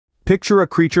Picture a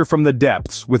creature from the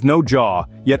depths with no jaw,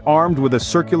 yet armed with a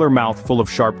circular mouth full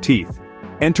of sharp teeth.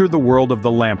 Enter the world of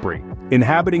the lamprey.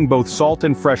 Inhabiting both salt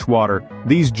and fresh water,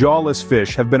 these jawless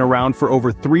fish have been around for over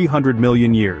 300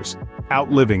 million years,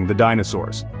 outliving the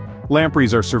dinosaurs.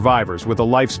 Lampreys are survivors with a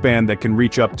lifespan that can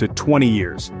reach up to 20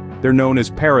 years. They're known as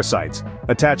parasites,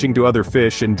 attaching to other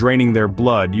fish and draining their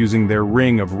blood using their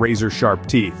ring of razor-sharp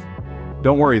teeth.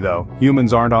 Don't worry though,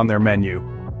 humans aren't on their menu.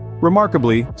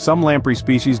 Remarkably, some lamprey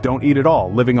species don't eat at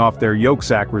all, living off their yolk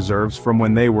sac reserves from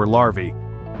when they were larvae.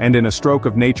 And in a stroke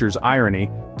of nature's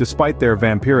irony, despite their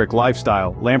vampiric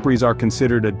lifestyle, lampreys are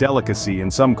considered a delicacy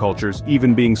in some cultures,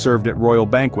 even being served at royal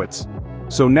banquets.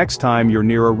 So next time you're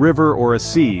near a river or a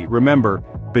sea, remember,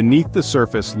 beneath the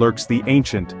surface lurks the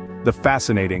ancient, the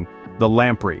fascinating, the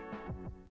lamprey.